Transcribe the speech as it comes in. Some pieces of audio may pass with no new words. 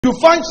You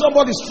find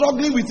somebody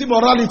struggling with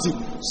immorality,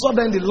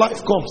 suddenly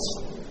life comes.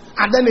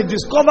 And then he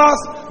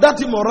discovers that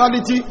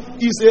immorality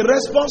is a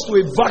response to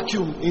a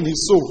vacuum in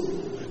his soul.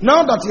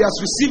 Now that he has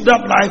received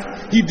that life,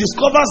 he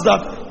discovers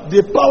that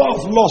the power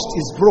of lust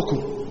is broken.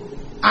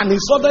 And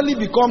he suddenly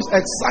becomes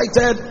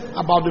excited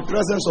about the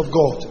presence of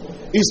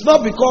God. It's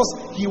not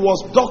because he was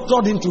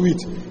doctored into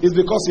it. It's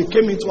because he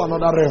came into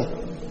another realm.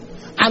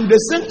 And the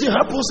same thing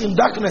happens in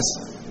darkness.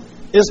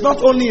 It's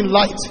not only in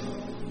light.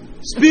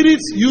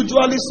 Spirits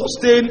usually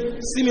sustain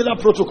similar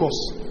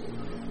protocols.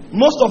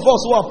 Most of us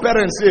who are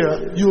parents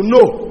here, you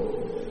know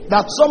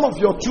that some of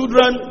your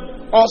children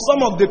or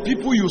some of the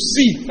people you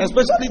see,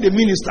 especially the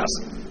ministers,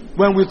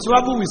 when we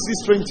travel we see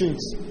strange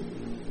things.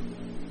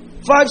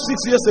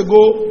 5-6 years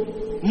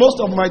ago, most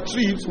of my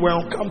trips were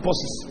on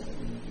campuses.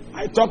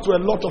 I talked to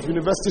a lot of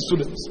university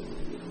students.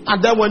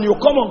 And then when you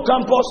come on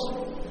campus,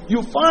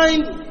 you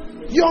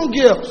find young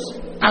girls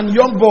and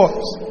young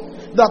boys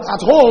that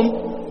at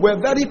home were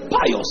very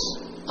pious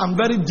and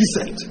very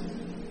decent.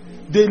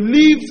 They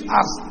live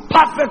as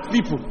perfect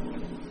people.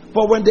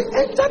 But when they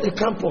enter the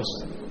campus,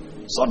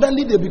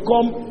 suddenly they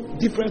become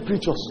different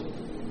creatures.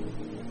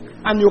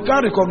 And you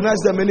can't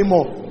recognize them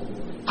anymore.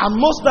 And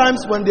most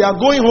times when they are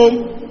going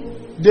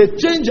home, they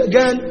change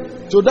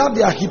again to that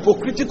their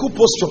hypocritical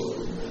posture.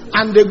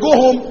 And they go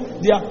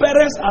home, their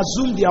parents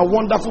assume they are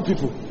wonderful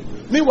people.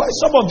 Meanwhile,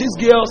 some of these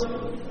girls,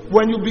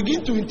 when you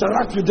begin to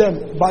interact with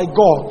them by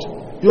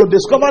God, you'll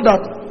discover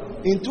that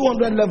in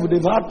 200 level,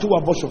 they've had 2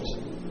 abortions.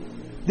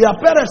 Their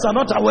parents are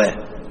not aware.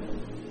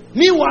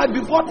 Meanwhile,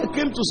 before they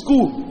came to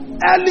school,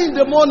 early in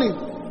the morning,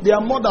 their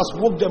mothers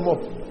woke them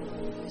up,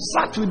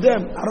 sat with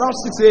them around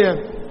 6 a.m.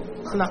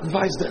 and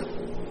advised them,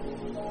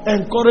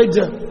 encouraged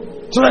them,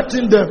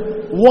 threatened them,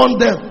 warned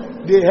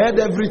them. They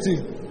heard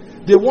everything.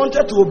 They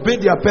wanted to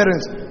obey their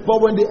parents. But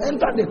when they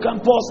entered the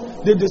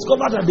campus, they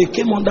discovered that they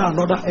came under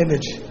another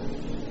energy.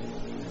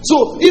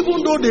 So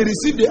even though they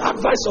received the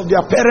advice of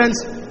their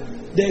parents,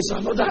 there is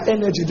another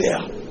energy there.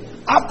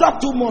 After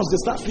 2 months, they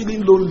start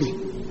feeling lonely.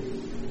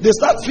 They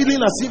start feeling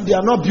as if they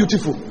are not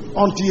beautiful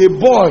until a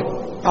boy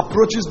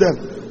approaches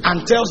them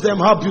and tells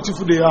them how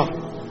beautiful they are.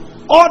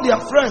 All their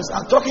friends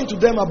are talking to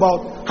them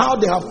about how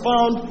they have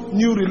found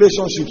new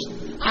relationships.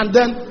 And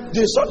then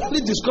they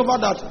suddenly discover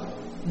that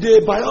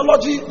the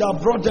biology that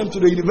brought them to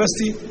the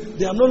university,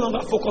 they are no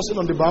longer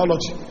focusing on the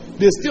biology.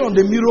 They stay on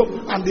the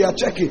mirror and they are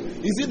checking.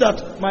 Is it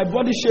that my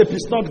body shape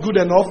is not good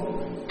enough?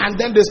 And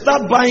then they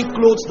start buying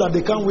clothes that they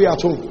can't wear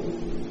at home.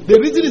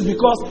 The reason is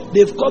because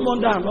they've come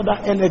under another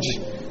energy.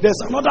 There's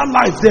another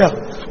life there.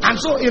 And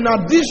so in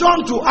addition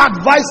to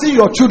advising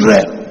your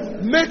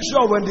children, make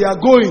sure when they are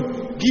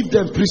going, give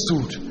them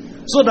priesthood.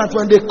 So that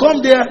when they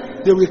come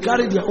there, they will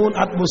carry their own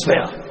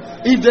atmosphere.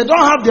 If they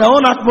don't have their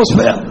own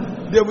atmosphere,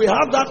 they will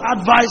have that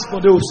advice,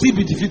 but they will still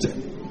be defeated.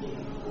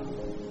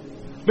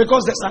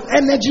 Because there's an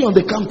energy on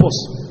the campus.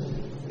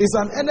 It's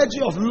an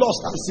energy of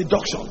lust and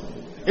seduction.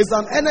 It's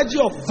an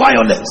energy of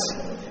violence.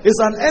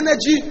 It's an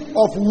energy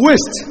of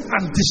waste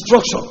and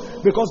destruction.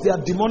 Because there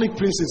are demonic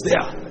princes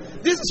there.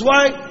 This is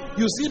why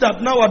you see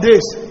that nowadays,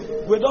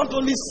 we don't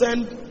only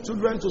send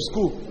children to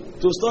school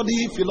to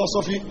study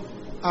philosophy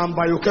and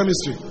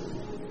biochemistry.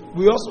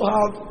 We also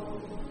have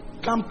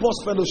campus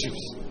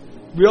fellowships.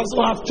 We also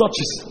have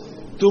churches,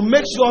 to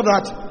make sure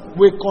that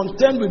we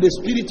contend with the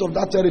spirit of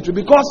that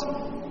territory. Because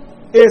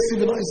a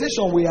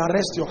civilization will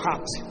arrest your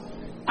heart,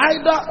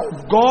 either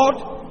of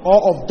God or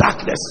of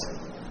darkness.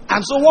 And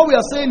so what we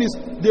are saying is,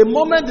 the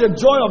moment the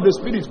joy of the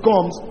spirit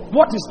comes,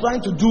 what it's trying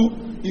to do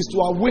is to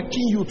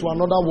awaken you to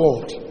another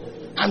world.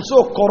 And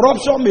so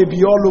corruption may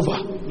be all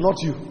over, not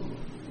you.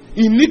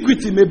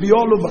 Iniquity may be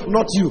all over,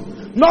 not you.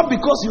 Not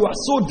because you are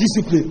so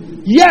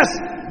disciplined. Yes,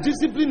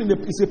 discipline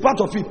is a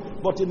part of it.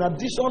 But in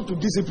addition to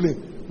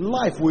discipline,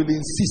 life will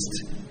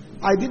insist.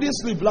 I didn't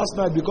sleep last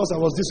night because I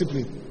was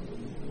disciplined.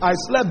 I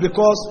slept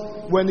because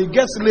when it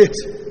gets late,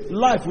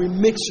 life will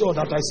make sure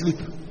that I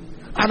sleep.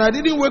 And I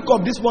didn't wake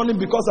up this morning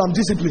because I'm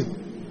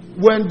disciplined.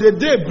 When the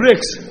day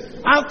breaks,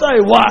 after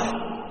a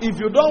while, if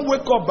you don't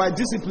wake up by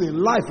discipline,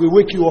 life will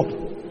wake you up.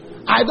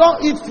 I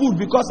don't eat food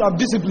because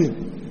I'm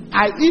disciplined.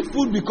 I eat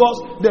food because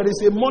there is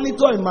a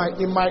monitor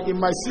in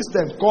my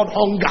system called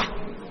hunger.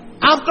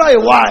 After a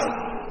while,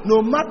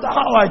 no matter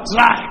how I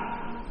try,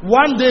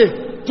 1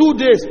 day, 2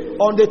 days,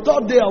 on the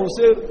 3rd day I will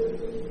say,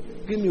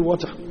 give me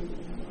water.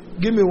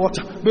 Give me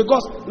water.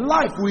 Because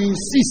life will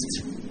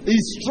insist.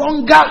 It's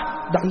stronger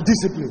than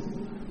discipline.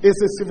 It's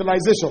a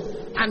civilization.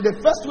 And the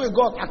first way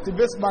God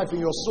activates life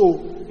in your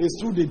soul is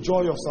through the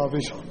joy of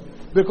salvation.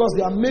 Because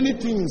there are many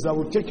things that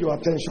will take your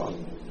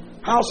attention.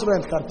 House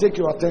rent can take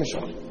your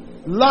attention.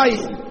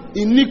 Lying,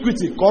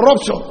 iniquity,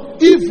 corruption,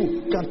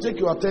 evil can take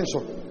your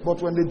attention.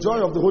 But when the joy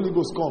of the Holy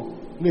Ghost comes,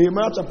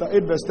 Nehemiah chapter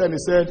 8 verse 10,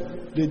 he said,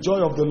 the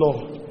joy of the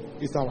Lord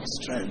is our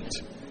strength.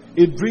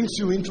 It brings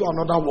you into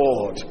another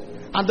world.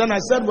 And then I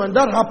said, when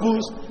that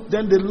happens,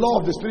 then the law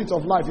of the spirit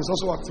of life is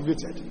also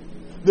activated.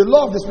 The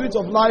law of the spirit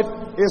of life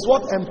is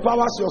what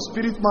empowers your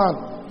spirit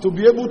man to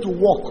be able to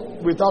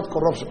walk without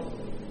corruption.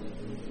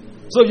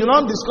 So you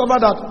now discover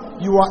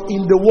that you are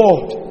in the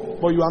world.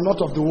 but you are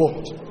not of the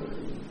world.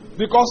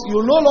 Because you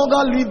no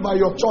longer live by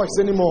your choice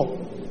anymore.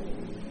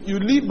 You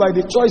live by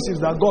the choices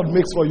that God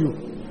makes for you.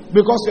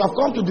 Because you have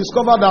come to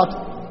discover that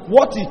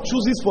what He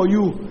chooses for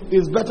you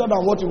is better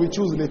than what He will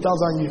choose in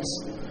 1,000 years.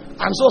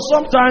 And so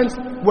sometimes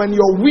when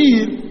your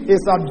will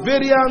is at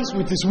variance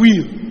with His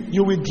will,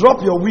 you will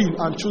drop your will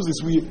and choose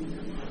His will.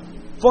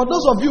 For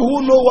those of you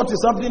who know what is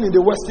happening in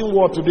the Western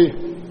world today,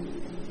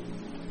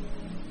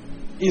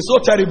 it's so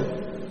terrible.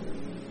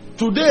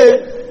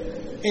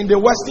 Today, in the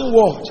Western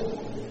world,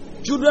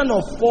 children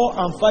of 4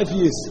 and 5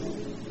 years,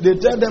 they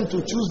tell them to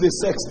choose the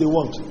sex they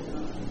want.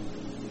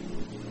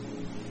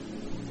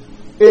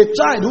 A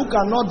child who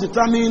cannot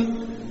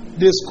determine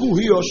the school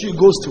he or she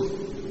goes to,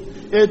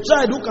 a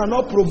child who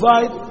cannot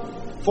provide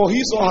for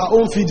his or her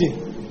own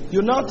feeding,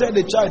 you now tell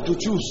the child to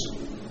choose.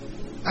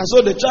 And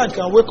so the child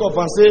can wake up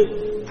and say,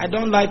 I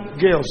don't like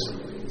girls,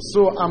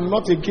 so I'm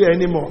not a girl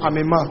anymore, I'm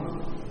a man.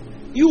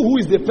 You who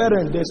is the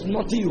parent, there's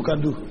nothing you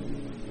can do.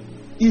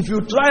 If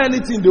you try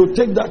anything, they will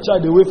take that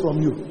child away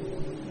from you.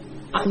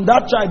 And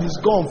that child is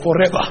gone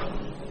forever.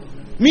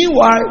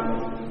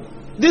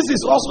 Meanwhile, this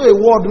is also a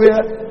world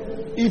where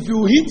if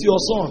you hit your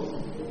son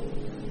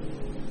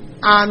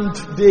and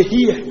they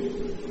hear,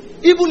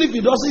 even if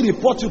he doesn't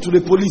report you to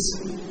the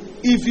police,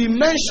 if he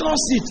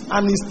mentions it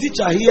and his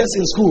teacher hears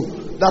in school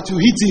that you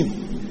hit him,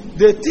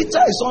 the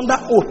teacher is under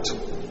oath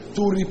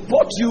to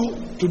report you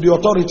to the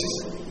authorities.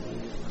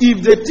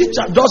 If the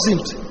teacher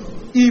doesn't,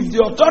 if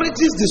the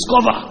authorities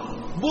discover,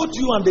 both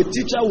you and the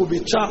teacher will be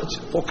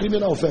charged for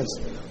criminal offense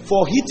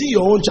for hitting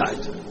your own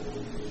child.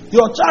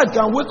 Your child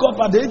can wake up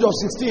at the age of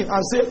 16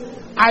 and say,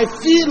 I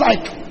feel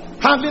like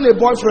having a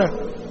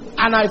boyfriend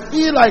and I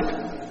feel like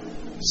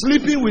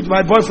sleeping with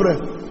my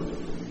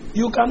boyfriend.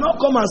 You cannot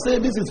come and say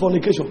this is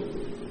fornication.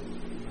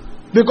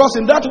 Because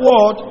in that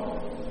world,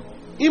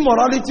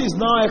 immorality is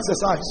now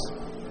exercised.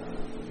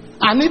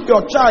 And if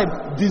your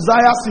child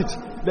desires it,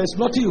 there's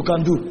nothing you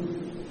can do.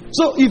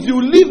 So if you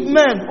leave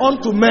men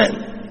unto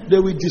men, they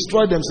will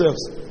destroy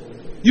themselves.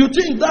 You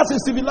think that's a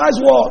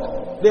civilized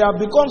world? They have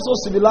become so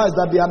civilized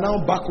that they are now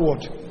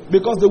backward.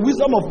 Because the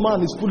wisdom of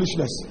man is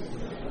foolishness.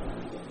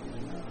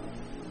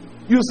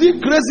 You see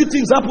crazy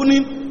things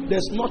happening,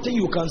 there's nothing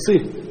you can say.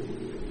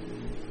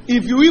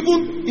 If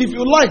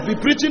you like, be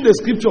preaching the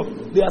scripture,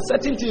 there are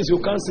certain things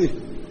you can't say.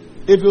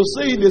 If you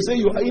say it, they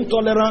say you are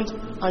intolerant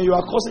and you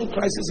are causing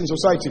crisis in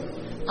society.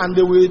 And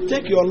they will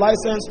take your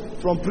license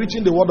from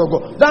preaching the word of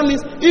God. That means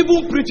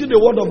even preaching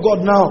the word of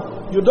God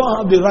now, you don't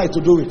have the right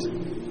to do it.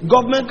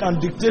 Government can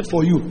dictate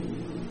for you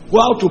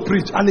how to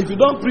preach. And if you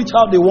don't preach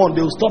how they want,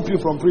 they will stop you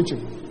from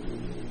preaching.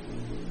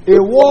 A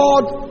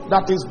word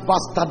that is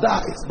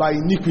bastardized by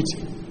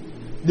iniquity.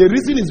 The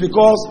reason is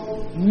because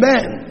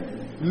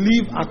men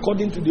live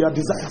according to their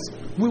desires.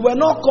 We were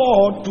not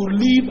called to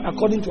live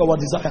according to our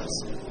desires.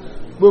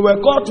 We were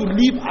called to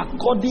live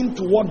according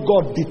to what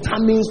God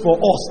determines for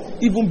us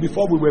even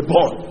before we were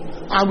born.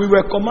 And we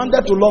were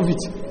commanded to love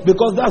it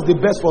because that's the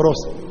best for us.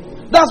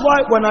 That's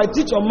why when I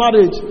teach on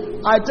marriage,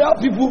 I tell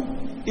people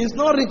it's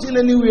not written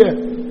anywhere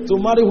to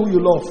marry who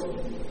you love.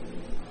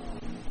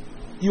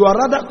 You are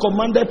rather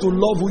commanded to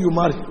love who you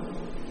marry.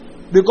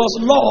 Because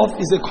love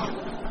is a...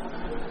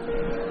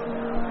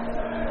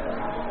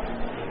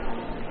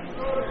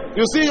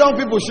 You see young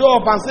people show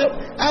up and say,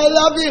 I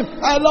love him,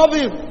 I love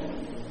him.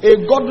 A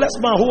godless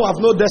man who has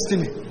no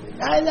destiny.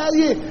 I love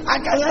you, I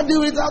cannot do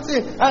without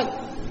him.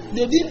 And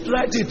they didn't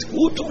write it.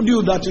 Who told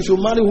you that you should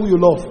marry who you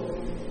love?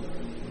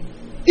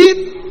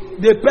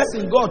 If the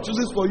person God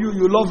chooses for you,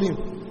 you love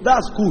him,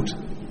 that's good.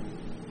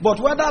 But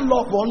whether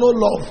love or no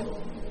love,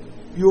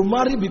 you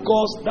marry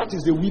because that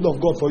is the will of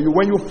God for you.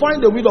 When you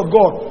find the will of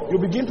God, you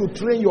begin to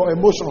train your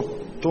emotion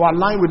to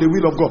align with the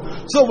will of God.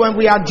 So when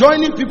we are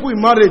joining people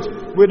in marriage,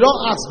 we don't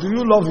ask, do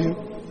you love him?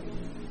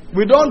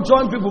 We don't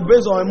join people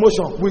based on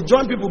emotion. We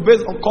join people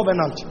based on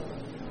covenant.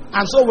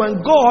 And so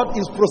when God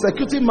is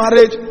prosecuting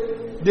marriage,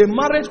 the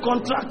marriage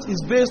contract is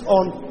based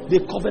on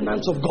the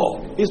covenants of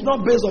God. It's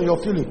not based on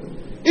your feeling.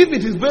 If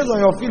it is based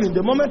on your feeling,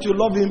 the moment you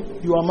love him,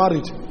 you are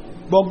married.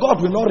 But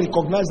God will not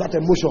recognize that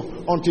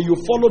emotion until you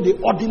follow the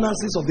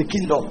ordinances of the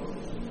kingdom.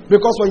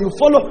 Because when you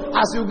follow,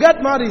 as you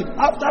get married,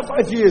 after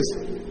 5 years,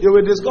 you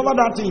will discover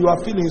that thing you are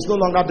feeling is no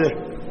longer there.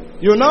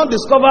 You now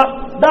discover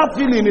that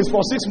feeling is for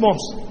 6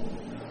 months.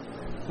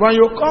 When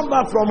you come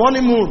back from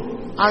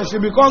honeymoon and she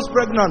becomes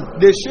pregnant,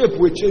 the shape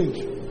will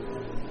change.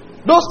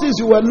 Those things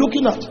you were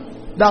looking at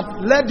that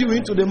led you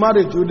into the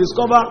marriage, you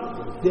discover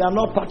they are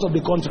not part of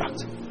the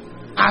contract.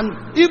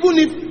 And even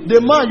if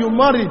the man you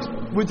married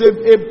with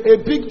a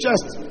big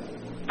chest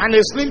and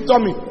a slim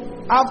tummy,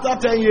 after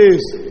 10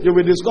 years, you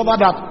will discover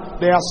that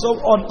there are so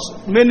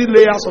many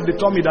layers of the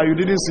tummy that you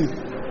didn't see.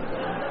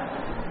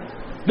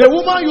 The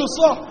woman you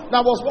saw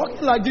that was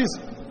walking like this,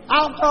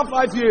 after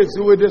 5 years,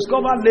 you will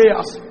discover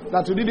layers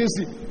that you didn't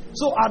see.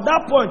 So at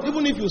that point,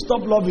 even if you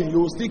stop loving,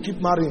 you will still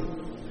keep marrying.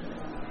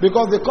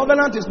 Because the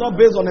covenant is not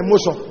based on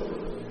emotion.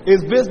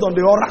 It's based on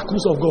the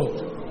oracles of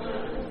God.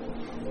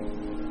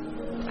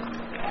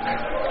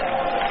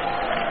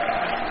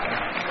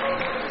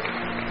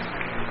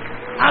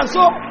 And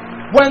so,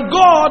 When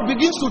God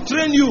begins to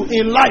train you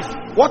in life,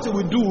 what He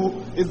will do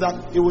is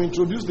that He will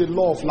introduce the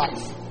law of life.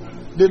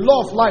 The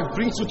law of life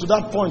brings you to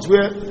that point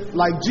where,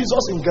 like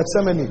Jesus in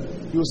Gethsemane,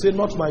 you will say,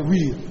 not my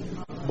will,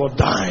 but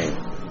thine.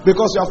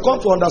 Because you have come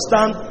to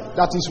understand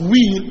that His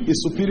will is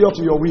superior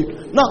to your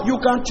will. Now, you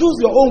can choose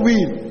your own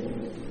will.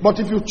 But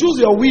if you choose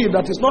your will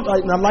that is not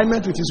in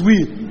alignment with His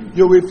will,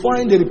 you will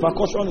find the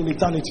repercussion in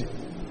eternity.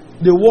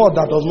 The word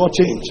that does not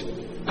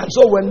change. And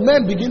so when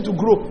men begin to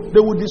grow,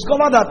 they will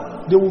discover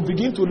that they will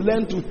begin to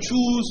learn to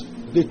choose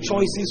the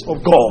choices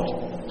of God.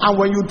 And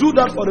when you do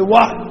that for a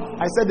while,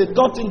 I said the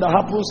third thing that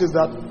happens is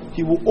that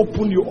He will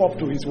open you up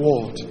to His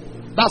word.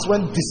 That's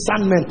when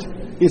discernment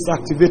is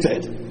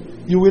activated.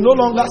 You will no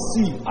longer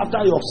see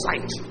after your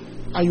sight,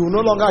 and you will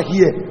no longer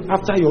hear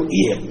after your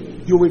ear.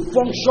 You will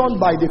function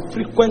by the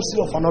frequency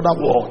of another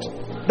word.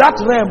 That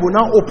realm will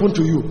now open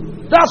to you.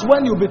 That's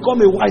when you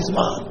become a wise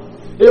man.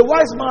 A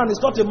wise man is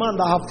not a man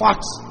that has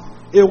facts.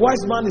 A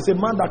wise man is a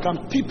man that can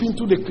peep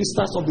into the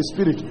crystals of the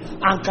spirit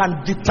and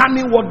can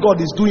determine what God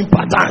is doing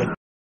per time.